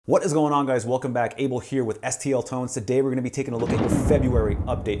What is going on, guys? Welcome back. Abel here with STL Tones. Today we're going to be taking a look at your February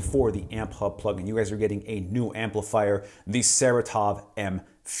update for the AmpHub plugin. You guys are getting a new amplifier, the Saratov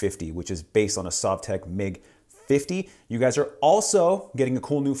M50, which is based on a Sovtek MiG 50. You guys are also getting a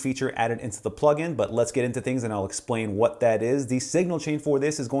cool new feature added into the plugin, but let's get into things and I'll explain what that is. The signal chain for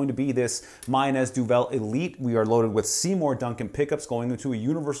this is going to be this Mayanez Duvel Elite. We are loaded with Seymour Duncan pickups going into a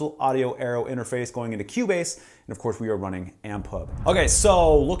universal audio arrow interface going into Cubase, and of course we are running AmpHub. Okay,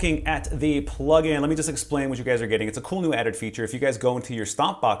 so looking at the plugin, let me just explain what you guys are getting. It's a cool new added feature. If you guys go into your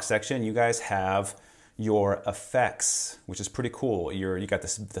stomp box section, you guys have your effects, which is pretty cool. You got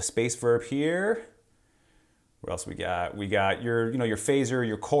the space verb here. What else we got? We got your, your phaser,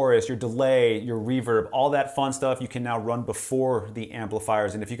 your chorus, your delay, your reverb, all that fun stuff you can now run before the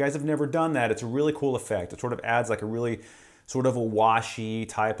amplifiers. And if you guys have never done that, it's a really cool effect. It sort of adds like a really sort of a washy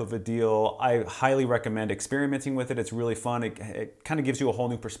type of a deal. I highly recommend experimenting with it. It's really fun. It kind of gives you a whole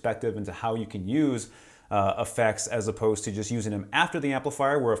new perspective into how you can use effects as opposed to just using them after the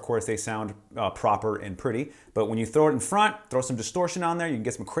amplifier, where of course they sound proper and pretty. But when you throw it in front, throw some distortion on there, you can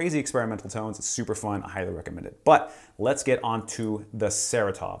get some crazy experimental tones. It's super fun. I highly recommend it. But let's get on to the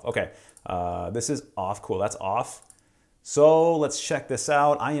Saratov. Okay, this is off. Cool, that's off. So let's check this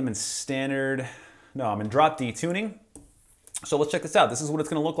out. I am in standard, no, I'm in drop D tuning. So let's check this out. This is what it's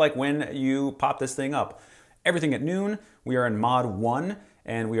gonna look like when you pop this thing up. Everything at noon. We are in mod 1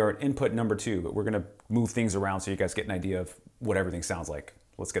 and we are at input number 2, but we're gonna move things around so you guys get an idea of what everything sounds like.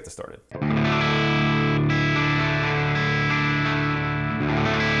 Let's get this started.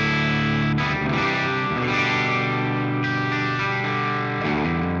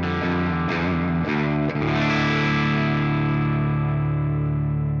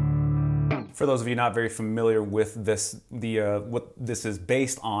 For those of you not very familiar with this, what this is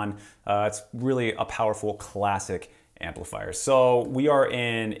based on, it's really a powerful classic amplifier. So we are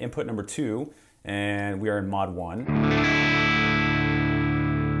in input number 2 and we are in mod 1.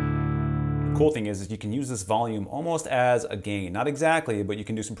 The cool thing is you can use this volume almost as a gain. Not exactly, but you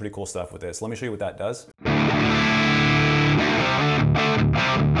can do some pretty cool stuff with this. Let me show you what that does.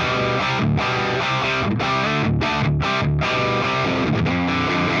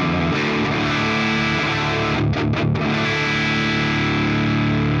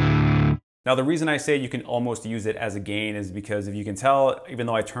 Now, the reason I say you can almost use it as a gain is because if you can tell, even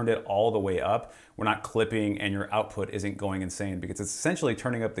though I turned it all the way up, we're not clipping and your output isn't going insane because it's essentially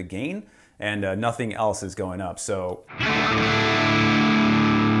turning up the gain and nothing else is going up. So.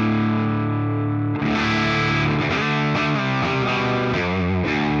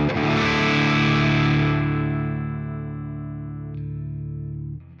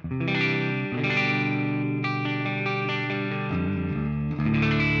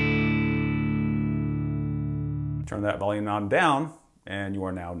 Turn that volume knob down, and you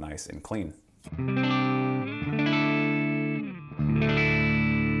are now nice and clean.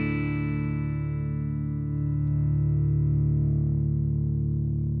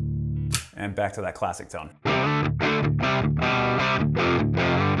 And back to that classic tone.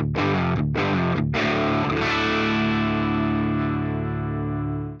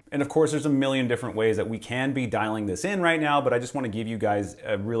 And of course, there's a million different ways that we can be dialing this in right now, but I just want to give you guys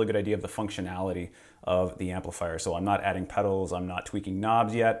a really good idea of the functionality of the amplifier. So I'm not adding pedals, I'm not tweaking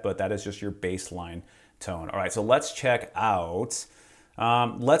knobs yet, but that is just your baseline tone. All right, so let's check out,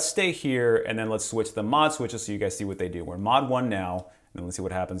 let's stay here and then let's switch the mod switches so you guys see what they do. We're in mod 1 now, and then let's see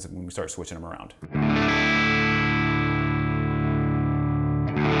what happens when we start switching them around.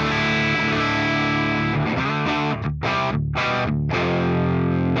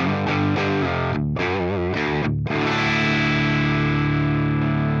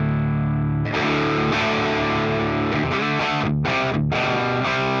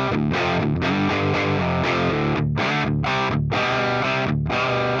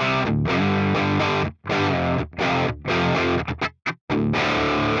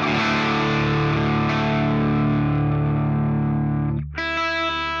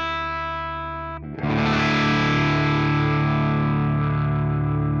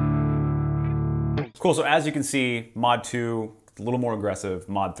 Cool, so as you can see, mod 2, a little more aggressive,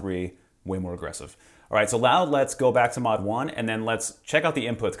 mod 3, way more aggressive. All right, so now let's go back to mod 1 and then let's check out the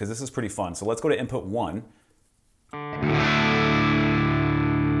inputs because this is pretty fun. So let's go to input 1.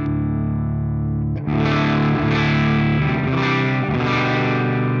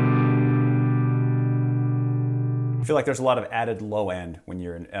 I feel like there's a lot of added low end when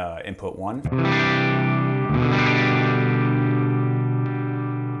you're in input 1.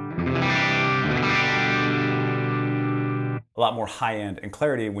 A lot more high end and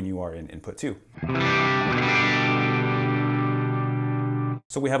clarity when you are in input 2.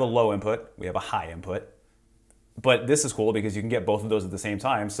 So we have a low input, we have a high input, but this is cool because you can get both of those at the same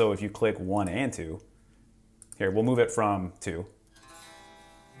time. So if you click 1 and 2, here, we'll move it from 2.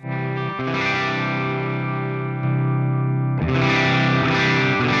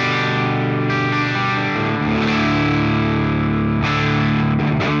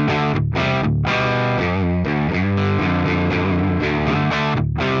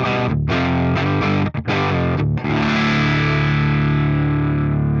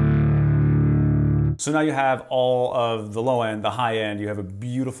 So now you have all of the low end, the high end, you have a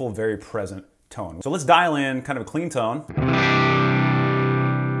beautiful, very present tone. So let's dial in kind of a clean tone.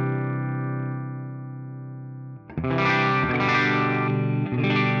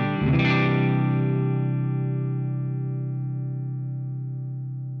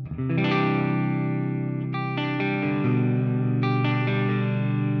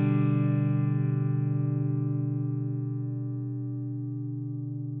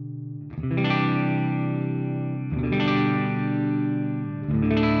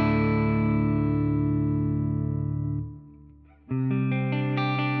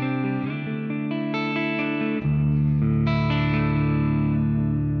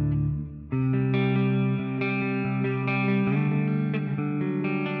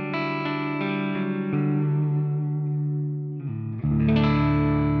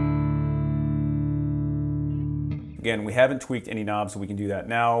 Again, we haven't tweaked any knobs, so we can do that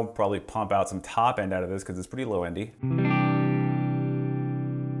now. Probably pump out some top end out of this because it's pretty low endy.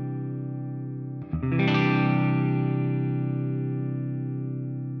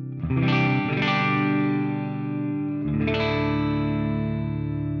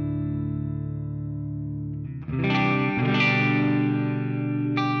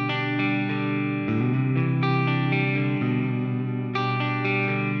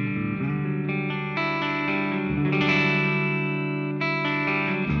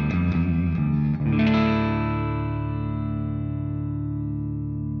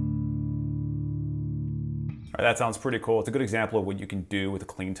 All right, that sounds pretty cool. It's a good example of what you can do with a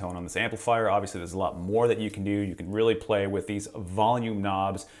clean tone on this amplifier. Obviously, there's a lot more that you can do. You can really play with these volume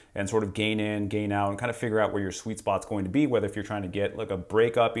knobs and sort of gain in, gain out, and kind of figure out where your sweet spot's going to be, whether if you're trying to get like a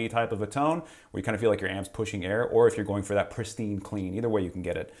break-up-y type of a tone, where you kind of feel like your amp's pushing air, or if you're going for that pristine clean. Either way, you can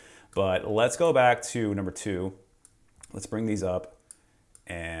get it. But let's go back to number 2. Let's bring these up,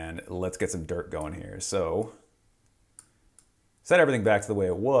 and let's get some dirt going here. So, set everything back to the way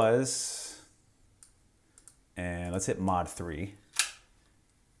it was. And let's hit mod 3,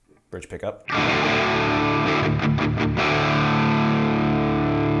 bridge pickup.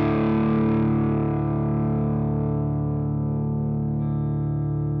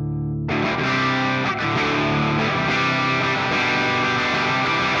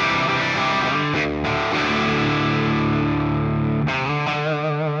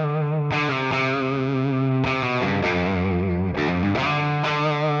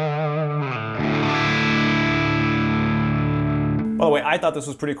 By the way, I thought this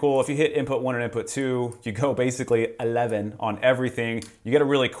was pretty cool. If you hit input 1 and input 2, you go basically 11 on everything. You get a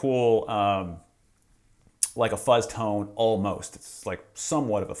really cool, like a fuzz tone almost. It's like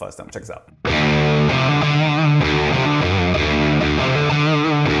somewhat of a fuzz tone. Check this out.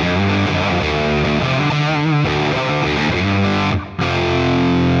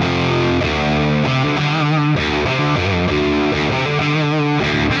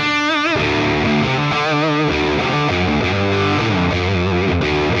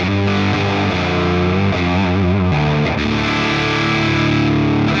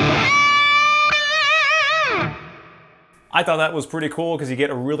 I thought that was pretty cool because you get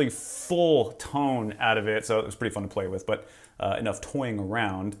a really full tone out of it, so it was pretty fun to play with, but enough toying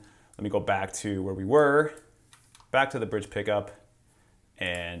around. Let me go back to where we were, back to the bridge pickup,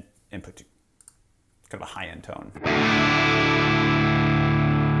 and input 2. Kind of a high-end tone.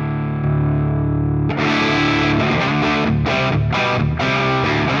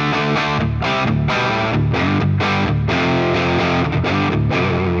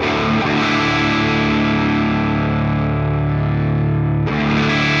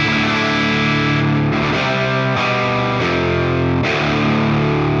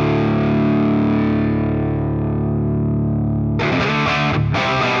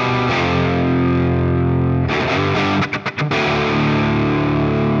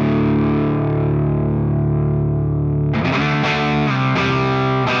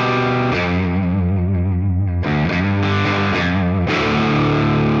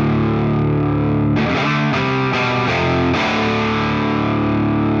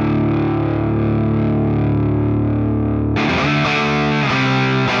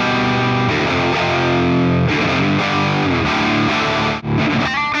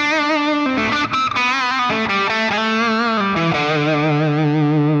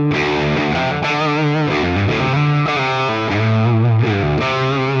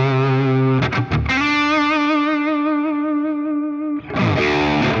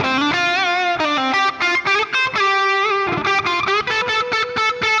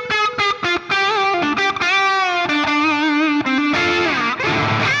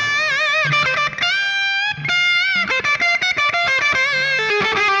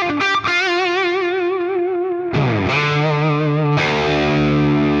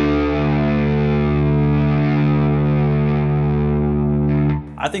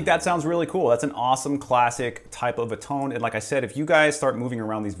 think that sounds really cool. That's an awesome classic type of a tone. And like I said, if you guys start moving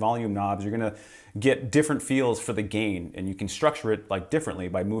around these volume knobs, you're gonna get different feels for the gain, and you can structure it like differently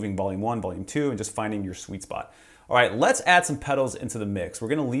by moving volume 1, volume 2, and just finding your sweet spot. All right, let's add some pedals into the mix. We're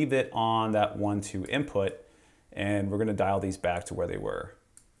gonna leave it on that 1-2 input, and we're gonna dial these back to where they were.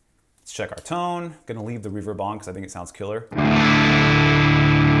 Let's check our tone. Gonna leave the reverb on because I think it sounds killer.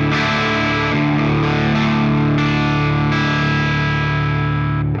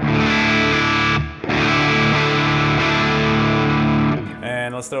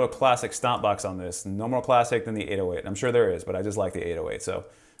 And let's throw a classic stomp box on this. No more classic than the 808. I'm sure there is, but I just like the 808. So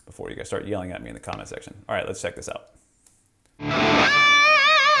before you guys start yelling at me in the comment section. All right, let's check this out.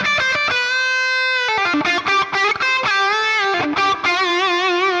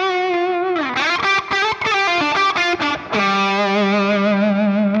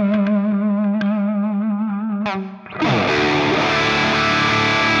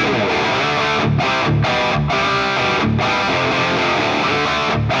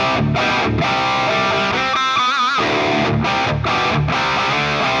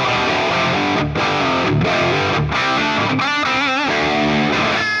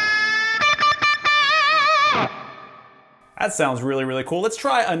 That sounds really, really cool. Let's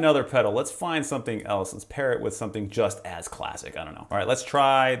try another pedal. Let's find something else. Let's pair it with something just as classic. I don't know. All right, let's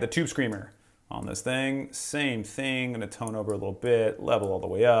try the tube screamer on this thing. Same thing, gonna tone over a little bit, level all the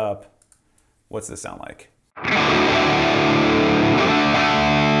way up. What's this sound like?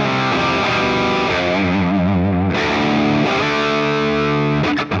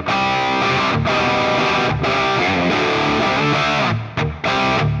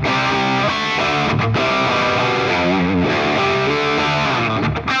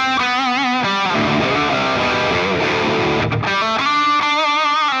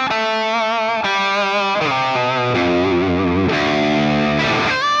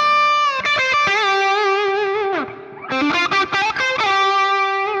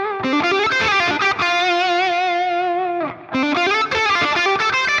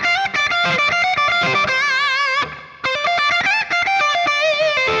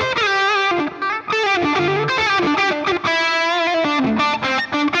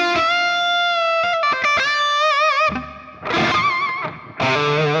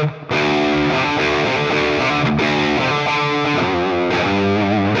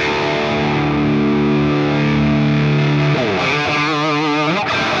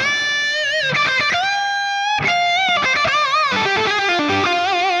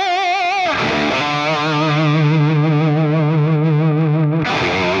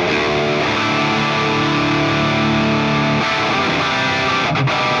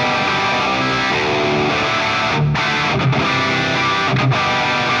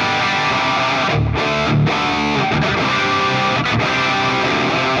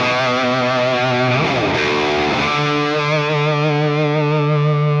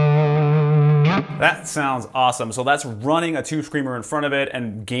 That sounds awesome. So that's running a tube screamer in front of it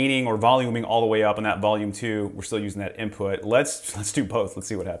and gaining or voluming all the way up in that volume 2. We're still using that input. Let's do both. Let's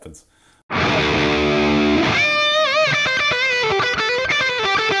see what happens.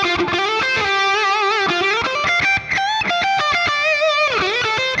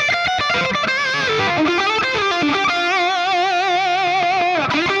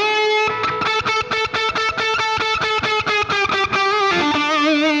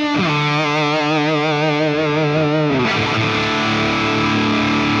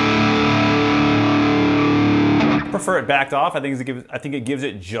 Prefer it backed off. I think it gives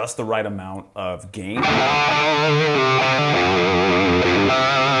it just the right amount of gain. All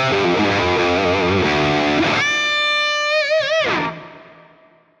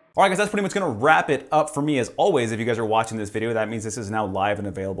right, guys, that's pretty much gonna wrap it up for me. As always, if you guys are watching this video, that means this is now live and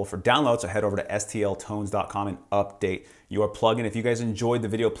available for download. So head over to stltones.com and update your plugin. If you guys enjoyed the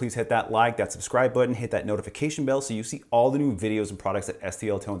video, please hit that like, that subscribe button, hit that notification bell so you see all the new videos and products that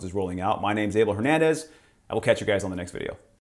STL Tones is rolling out. My name's Abel Hernandez. I will catch you guys on the next video.